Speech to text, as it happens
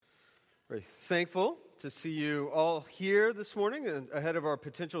Very thankful to see you all here this morning and ahead of our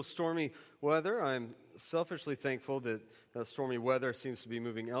potential stormy weather. I'm selfishly thankful that stormy weather seems to be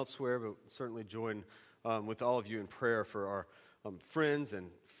moving elsewhere, but certainly join with all of you in prayer for our friends and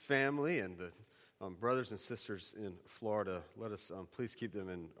family and the brothers and sisters in Florida. Let us please keep them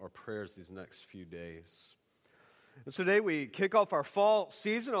in our prayers these next few days. And so today we kick off our fall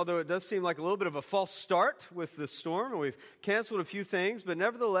season, although it does seem like a little bit of a false start with the storm. We've canceled a few things, but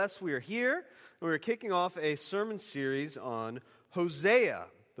nevertheless we are here, and we're kicking off a sermon series on Hosea,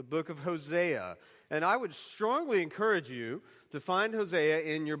 the book of Hosea. And I would strongly encourage you to find Hosea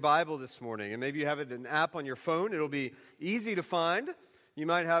in your Bible this morning. And maybe you have it in an app on your phone. It'll be easy to find. You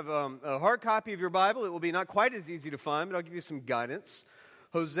might have a hard copy of your Bible. It will be not quite as easy to find, but I'll give you some guidance.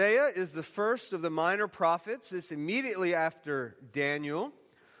 Hosea is the first of the minor prophets. It's immediately after Daniel.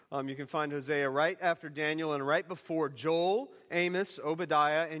 You can find Hosea right after Daniel and right before Joel, Amos,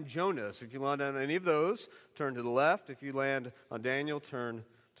 Obadiah, and Jonah. So if you land on any of those, turn to the left. If you land on Daniel, turn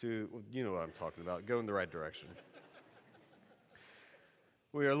to, you know what I'm talking about. Go in the right direction.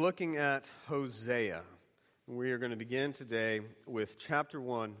 We are looking at Hosea. We are going to begin today with chapter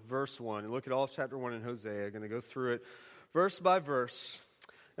 1, verse 1. And look at all of chapter 1 in Hosea. I'm going to go through it verse by verse.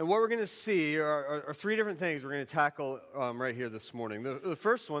 And what we're going to see are three different things we're going to tackle right here this morning. The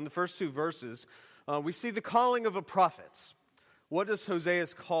first one, the first two verses, we see the calling of a prophet. What does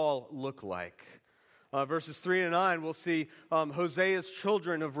Hosea's call look like? Verses 3 and 9, we'll see Hosea's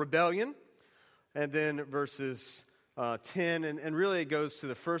children of rebellion. And then verses 10, and really it goes to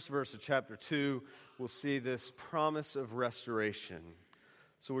the first verse of chapter 2, we'll see this promise of restoration.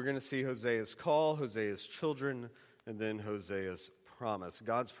 So we're going to see Hosea's call, Hosea's children, and then Hosea's promise,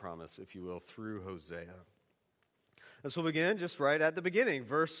 God's promise, if you will, through Hosea. And so we'll begin just right at the beginning.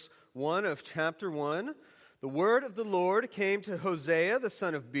 Verse 1 of chapter 1. The word of the Lord came to Hosea, the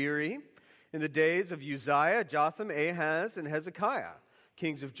son of Beeri, in the days of Uzziah, Jotham, Ahaz, and Hezekiah,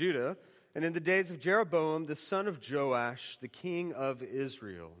 kings of Judah, and in the days of Jeroboam, the son of Joash, the king of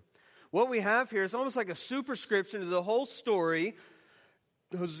Israel. What we have here is almost like a superscription to the whole story.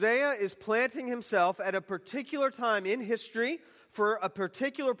 Hosea is planting himself at a particular time in history for a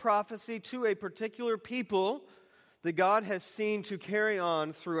particular prophecy to a particular people that God has seen to carry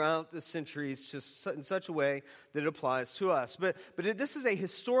on throughout the centuries just in such a way that it applies to us. But this is a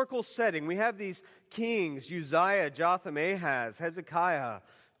historical setting. We have these kings, Uzziah, Jotham, Ahaz, Hezekiah,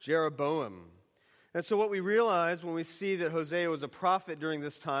 Jeroboam. And so what we realize when we see that Hosea was a prophet during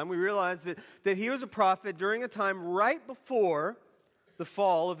this time, we realize that he was a prophet during a time right before the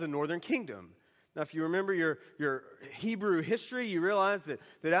fall of the northern kingdom. Now, if you remember your Hebrew history, you realize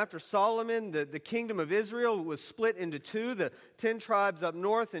that after Solomon, the kingdom of Israel was split into two, the 10 tribes up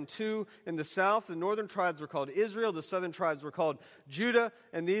north and 2 in the south. The northern tribes were called Israel, the southern tribes were called Judah,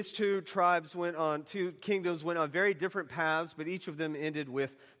 and these two kingdoms went on very different paths, but each of them ended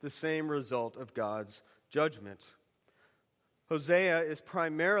with the same result of God's judgment. Hosea is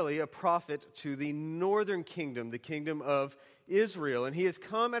primarily a prophet to the northern kingdom, the kingdom of Israel, and he has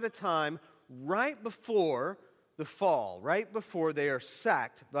come at a time right before the fall, right before they are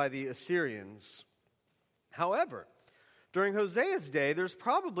sacked by the Assyrians. However, during Hosea's day, there's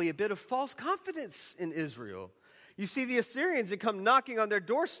probably a bit of false confidence in Israel. You see, the Assyrians had come knocking on their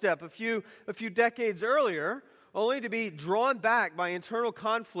doorstep a few decades earlier, only to be drawn back by internal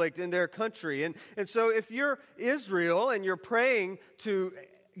conflict in their country. And so if you're Israel and you're praying to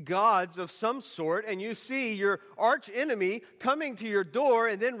gods of some sort, and you see your arch enemy coming to your door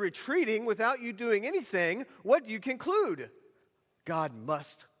and then retreating without you doing anything, what do you conclude? God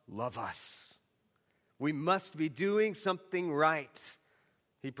must love us. We must be doing something right.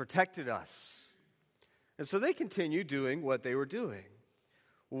 He protected us. And so they continue doing what they were doing.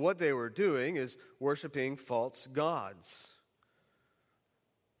 What they were doing is worshiping false gods.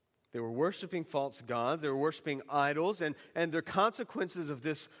 They were worshiping false gods. They were worshiping idols. And the consequences of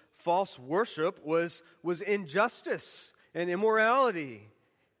this false worship was injustice and immorality.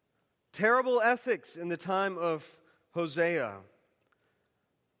 Terrible ethics in the time of Hosea.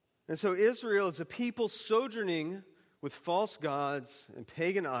 And so Israel is a people sojourning with false gods and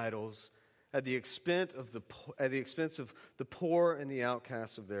pagan idols at the expense of the poor and the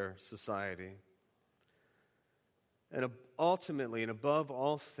outcasts of their society. And ultimately, and above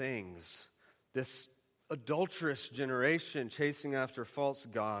all things, this adulterous generation chasing after false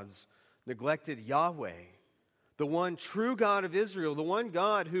gods neglected Yahweh, the one true God of Israel, the one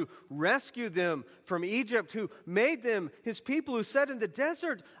God who rescued them from Egypt, who made them his people, who said in the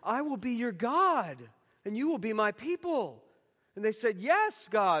desert, I will be your God, and you will be my people. And they said, yes,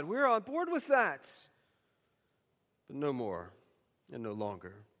 God, we're on board with that. But no more and no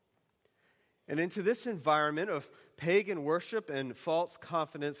longer. And into this environment of pagan worship and false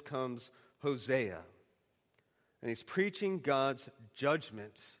confidence comes Hosea. And he's preaching God's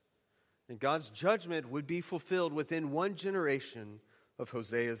judgment. And God's judgment would be fulfilled within one generation of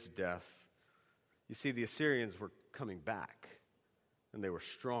Hosea's death. You see, the Assyrians were coming back, and they were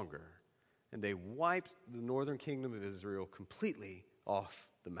stronger. And they wiped the northern kingdom of Israel completely off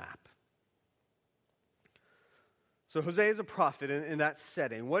the map. So Hosea is a prophet in that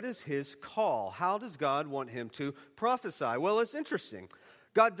setting. What is his call? How does God want him to prophesy? Well, it's interesting.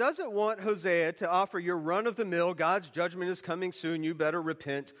 God doesn't want Hosea to offer your run-of-the-mill, God's judgment is coming soon, you better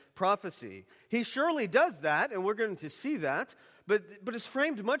repent prophecy. He surely does that, and we're going to see that, but it's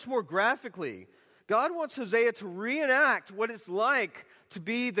framed much more graphically. God wants Hosea to reenact what it's like to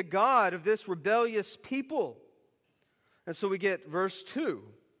be the God of this rebellious people. And so we get verse 2.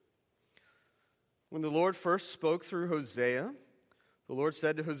 When the Lord first spoke through Hosea, the Lord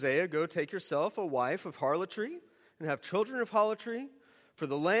said to Hosea, "Go take yourself a wife of harlotry and have children of harlotry, for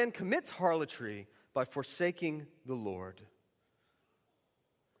the land commits harlotry by forsaking the Lord."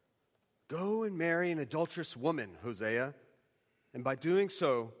 Go and marry an adulterous woman, Hosea, and by doing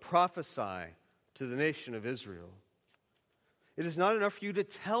so, prophesy to the nation of Israel. It is not enough for you to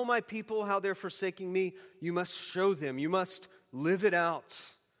tell my people how they're forsaking me. You must show them. You must live it out.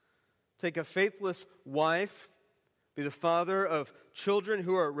 Take a faithless wife, be the father of children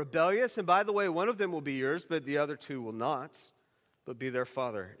who are rebellious. And by the way, one of them will be yours, but the other two will not. But be their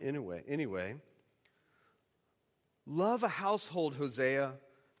father anyway. Love a household, Hosea,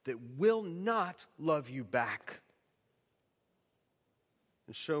 that will not love you back.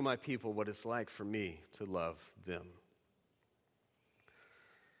 And show my people what it's like for me to love them.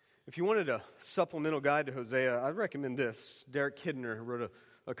 If you wanted a supplemental guide to Hosea, I'd recommend this. Derek Kidner wrote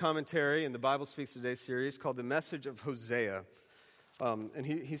a commentary in the Bible Speaks Today series called The Message of Hosea. And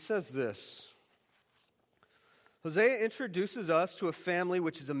he says this: Hosea introduces us to a family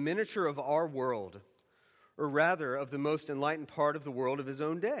which is a miniature of our world, or rather of the most enlightened part of the world of his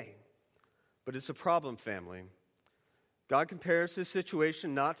own day. But it's a problem family. God compares his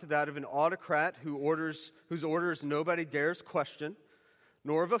situation not to that of an autocrat whose orders nobody dares question,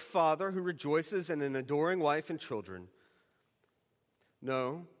 nor of a father who rejoices in an adoring wife and children.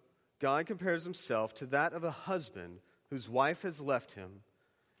 No, God compares himself to that of a husband whose wife has left him,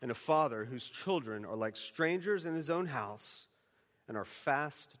 and a father whose children are like strangers in his own house and are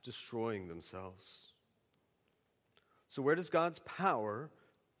fast destroying themselves. So where does God's power,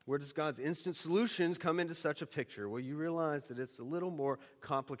 where does God's instant solutions come into such a picture? Well, you realize that it's a little more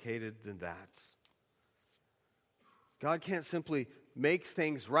complicated than that. God can't simply make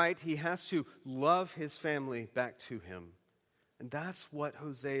things right. He has to love his family back to him. And that's what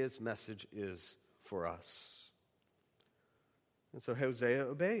Hosea's message is for us. And so Hosea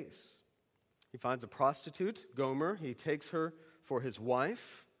obeys. He finds a prostitute, Gomer. He takes her for his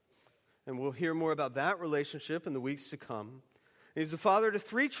wife. And we'll hear more about that relationship in the weeks to come. He's the father to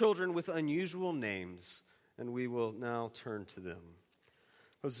 3 children with unusual names. And we will now turn to them.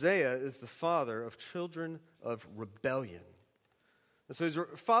 Hosea is the father of children of rebellion. And so he's a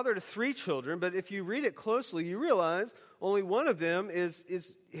father to 3 children, but if you read it closely, you realize only one of them is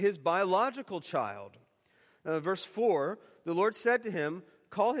his biological child. Verse 4, the Lord said to him,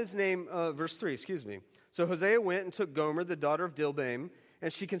 call his name, verse 3, So Hosea went and took Gomer, the daughter of Dilbaim,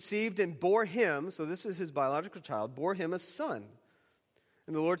 and she conceived and bore him, so this is his biological child, bore him a son.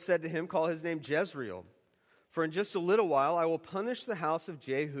 And the Lord said to him, call his name Jezreel. For in just a little while I will punish the house of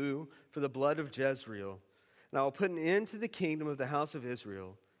Jehu for the blood of Jezreel. And I will put an end to the kingdom of the house of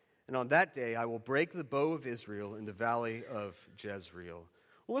Israel. And on that day I will break the bow of Israel in the valley of Jezreel.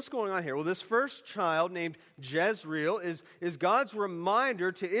 Well, what's going on here? Well, this first child named Jezreel is God's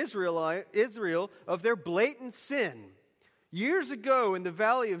reminder to Israel of their blatant sin. Years ago in the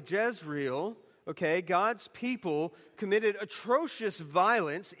valley of Jezreel, God's people committed atrocious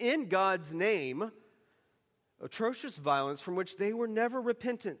violence in God's name. Atrocious violence from which they were never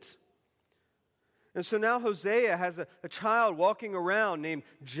repentant. And so now Hosea has a child walking around named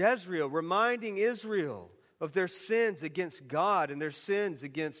Jezreel, reminding Israel of their sins against God and their sins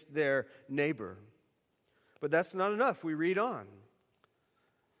against their neighbor. But that's not enough. We read on.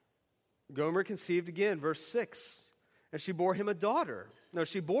 Gomer conceived again, verse 6. And she bore him a daughter. No,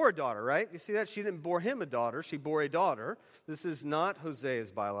 she bore a daughter, right? You see that? She didn't bore him a daughter. She bore a daughter. This is not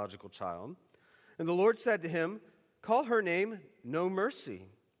Hosea's biological child. And the Lord said to him, call her name No Mercy.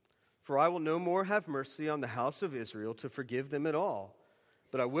 For I will no more have mercy on the house of Israel to forgive them at all.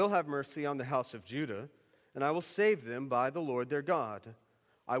 But I will have mercy on the house of Judah, and I will save them by the Lord their God.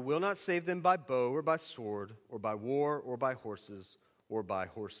 I will not save them by bow or by sword or by war or by horses or by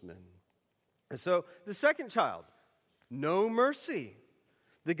horsemen. And so the second child, no mercy.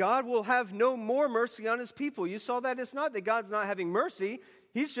 That God will have no more mercy on his people. You saw that. It's not that God's not having mercy.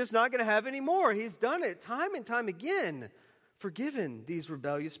 He's just not going to have any more. He's done it time and time again, forgiven these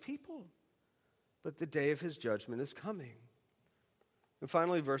rebellious people. But the day of his judgment is coming. And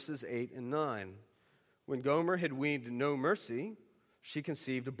finally, verses 8 and 9. When Gomer had weaned no mercy, she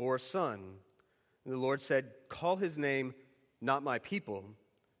conceived and bore a son. And the Lord said, call his name not my people,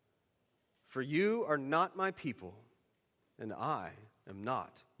 for you are not my people, and I am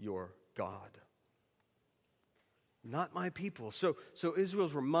not your God. Not my people. So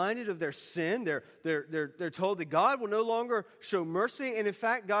Israel's reminded of their sin. They're told that God will no longer show mercy, and in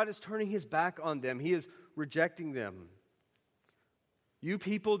fact, God is turning his back on them. He is rejecting them. You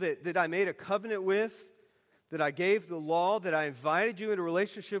people that I made a covenant with, that I gave the law, that I invited you into a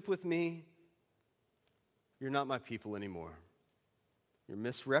relationship with me, you're not my people anymore. You're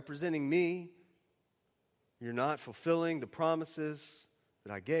misrepresenting me. You're not fulfilling the promises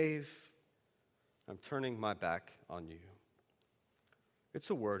that I gave. I'm turning my back on you. It's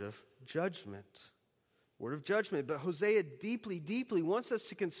a word of judgment. Word of judgment. But Hosea deeply, deeply wants us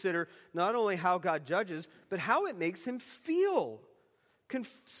to consider not only how God judges, but how it makes him feel.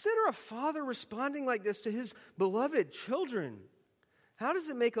 Consider a father responding like this to his beloved children. How does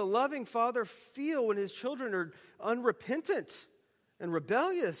it make a loving father feel when his children are unrepentant and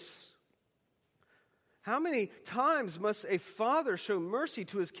rebellious? How many times must a father show mercy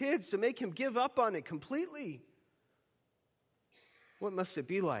to his kids to make him give up on it completely? What must it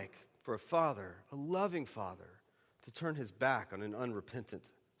be like for a father, a loving father, to turn his back on an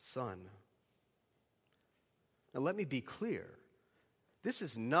unrepentant son? Now let me be clear. This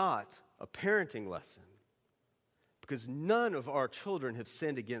is not a parenting lesson, because none of our children have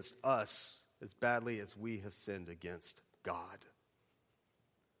sinned against us as badly as we have sinned against God.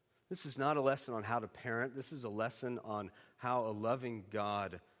 This is not a lesson on how to parent. This is a lesson on how a loving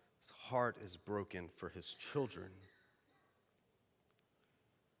God's heart is broken for his children.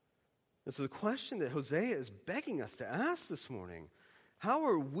 And so the question that Hosea is begging us to ask this morning, how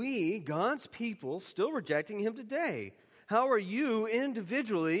are we, God's people, still rejecting him today? How are you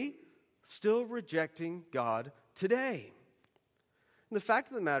individually still rejecting God today? And the fact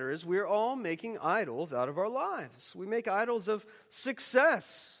of the matter is, we're all making idols out of our lives. We make idols of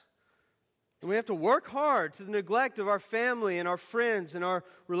success. And we have to work hard to the neglect of our family and our friends and our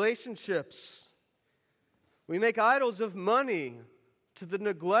relationships. We make idols of money to the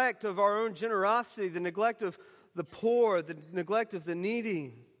neglect of our own generosity, the neglect of the poor, the neglect of the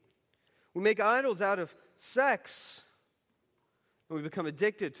needy. We make idols out of sex. And we become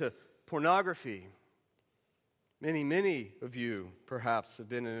addicted to pornography. Many of you, perhaps, have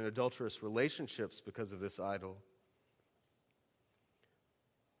been in adulterous relationships because of this idol.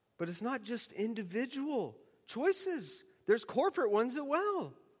 But it's not just individual choices. There's corporate ones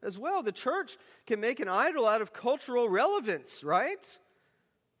as well. The church can make an idol out of cultural relevance, right?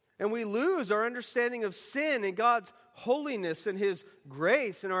 And we lose our understanding of sin and God's holiness and his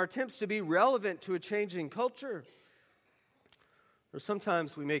grace in our attempts to be relevant to a changing culture. Or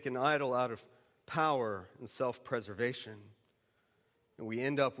sometimes we make an idol out of power and self-preservation. And we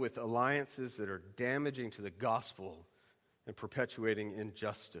end up with alliances that are damaging to the gospel and perpetuating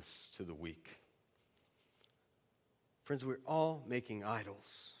injustice to the weak. Friends, we're all making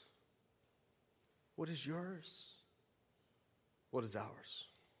idols. What is yours? What is ours?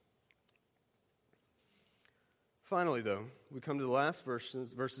 Finally, though, we come to the last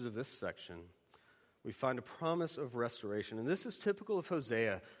verses of this section. We find a promise of restoration. And this is typical of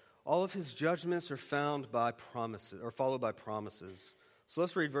Hosea. All of his judgments are found by promises, or followed by promises. So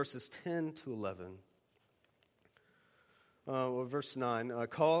let's read verses 10 to 11. Verse 9,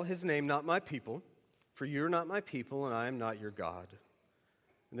 call his name not my people, for you're not my people, and I am not your God.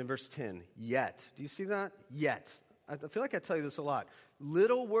 And then verse 10, yet. Do you see that? Yet. I feel like I tell you this a lot.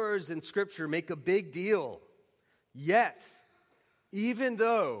 Little words in Scripture make a big deal. Yet, even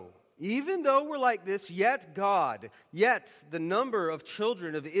though we're like this, yet God, yet the number of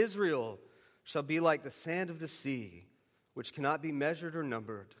children of Israel shall be like the sand of the sea, which cannot be measured or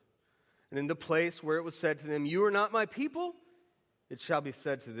numbered. And in the place where it was said to them, you are not my people, it shall be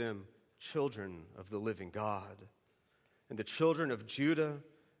said to them, children of the living God. And the children of Judah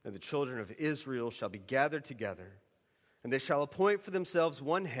and the children of Israel shall be gathered together, and they shall appoint for themselves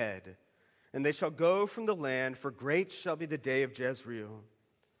one head, and they shall go from the land, for great shall be the day of Jezreel.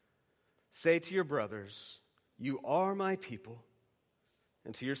 Say to your brothers, you are my people,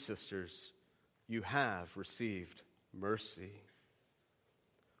 and to your sisters, you have received mercy.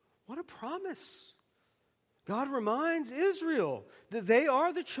 What a promise. God reminds Israel that they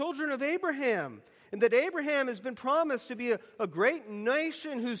are the children of Abraham, and that Abraham has been promised to be a great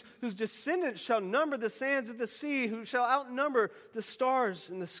nation whose descendants shall number the sands of the sea, who shall outnumber the stars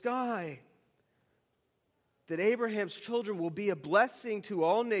in the sky. That Abraham's children will be a blessing to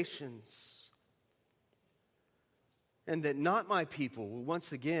all nations. And that not my people will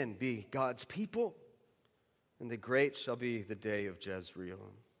once again be God's people. And the great shall be the day of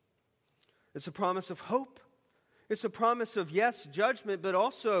Jezreel. It's a promise of hope. It's a promise of, yes, judgment, but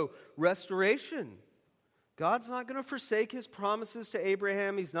also restoration. God's not going to forsake his promises to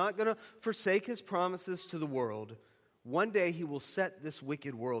Abraham. He's not going to forsake his promises to the world. One day he will set this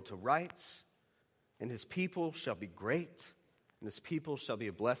wicked world to rights, and his people shall be great, and his people shall be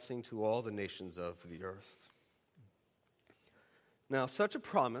a blessing to all the nations of the earth. Now, such a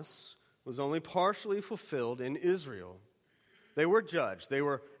promise was only partially fulfilled in Israel. They were judged. They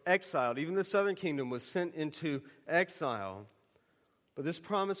were exiled. Even the southern kingdom was sent into exile. But this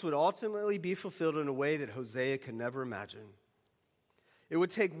promise would ultimately be fulfilled in a way that Hosea could never imagine. It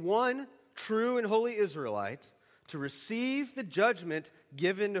would take one true and holy Israelite to receive the judgment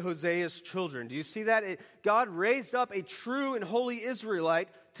given to Hosea's children. Do you see that? God raised up a true and holy Israelite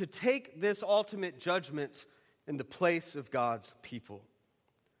to take this ultimate judgment in the place of God's people.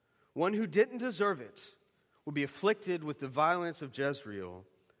 One who didn't deserve it would be afflicted with the violence of Jezreel.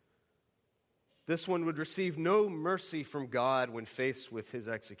 This one would receive no mercy from God when faced with his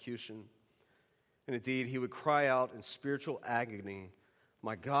execution. And indeed, he would cry out in spiritual agony,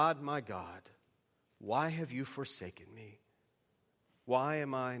 my God, why have you forsaken me? Why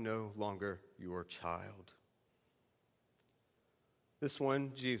am I no longer your child?" This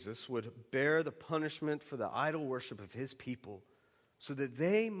one, Jesus, would bear the punishment for the idol worship of his people so that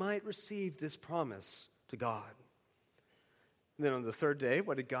they might receive this promise to God. And then on the third day,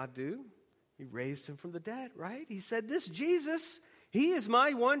 what did God do? He raised him from the dead, right? He said, this Jesus, he is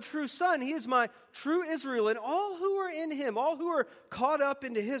my one true son. He is my true Israel. And all who are in him, all who are caught up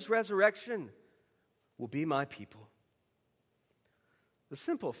into his resurrection will be my people. The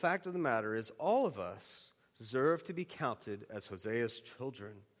simple fact of the matter is all of us deserve to be counted as Hosea's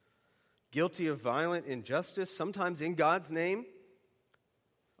children, guilty of violent injustice, sometimes in God's name,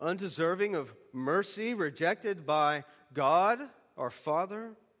 undeserving of mercy, rejected by God, our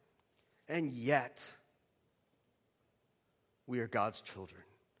Father, and yet we are God's children.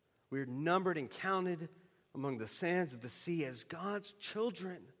 We are numbered and counted among the sands of the sea as God's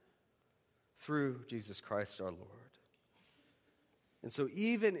children through Jesus Christ our Lord. And so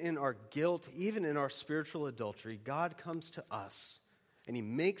even in our guilt, even in our spiritual adultery, God comes to us and he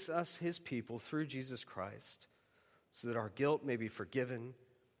makes us his people through Jesus Christ so that our guilt may be forgiven,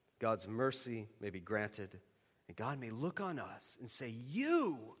 God's mercy may be granted, and God may look on us and say,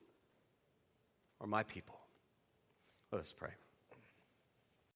 you are my people. Let us pray.